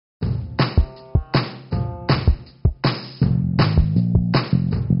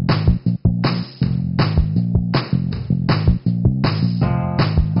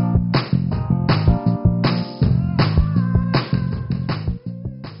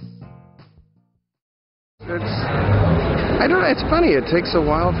I don't know, it's funny, it takes a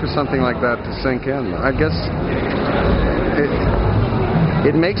while for something like that to sink in. I guess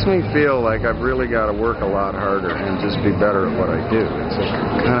it makes me feel like I've really got to work a lot harder and just be better at what I do. It's a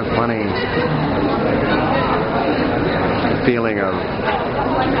kind of funny feeling of,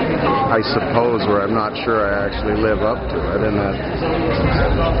 I suppose, where I'm not sure I actually live up to it, and that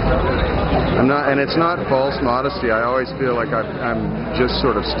I'm not, and it's not false modesty. I always feel like I'm just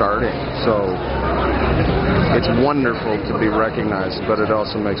sort of starting, so it's wonderful to be recognized, but it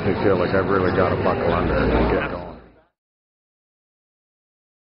also makes me feel like I've really got to buckle under and get going.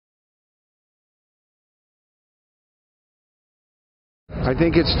 I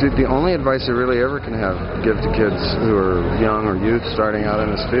think it's the only advice I really ever can give to kids who are young or youth starting out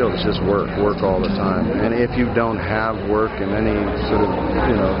in this field is just work all the time. And if you don't have work in any sort of,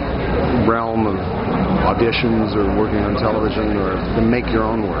 realm of auditions or working on television, or to make your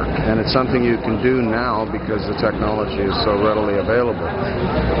own work. And it's something you can do now because the technology is so readily available.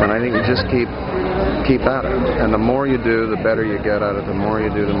 And I think you just keep at it. And the more you do, the better you get at it. The more you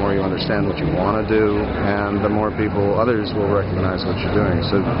do, the more you understand what you want to do, and the more others will recognize what you're doing.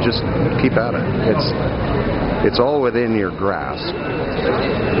 So just keep at it. It's all within your grasp,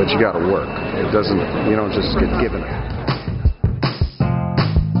 but you got to work. You don't just get given it.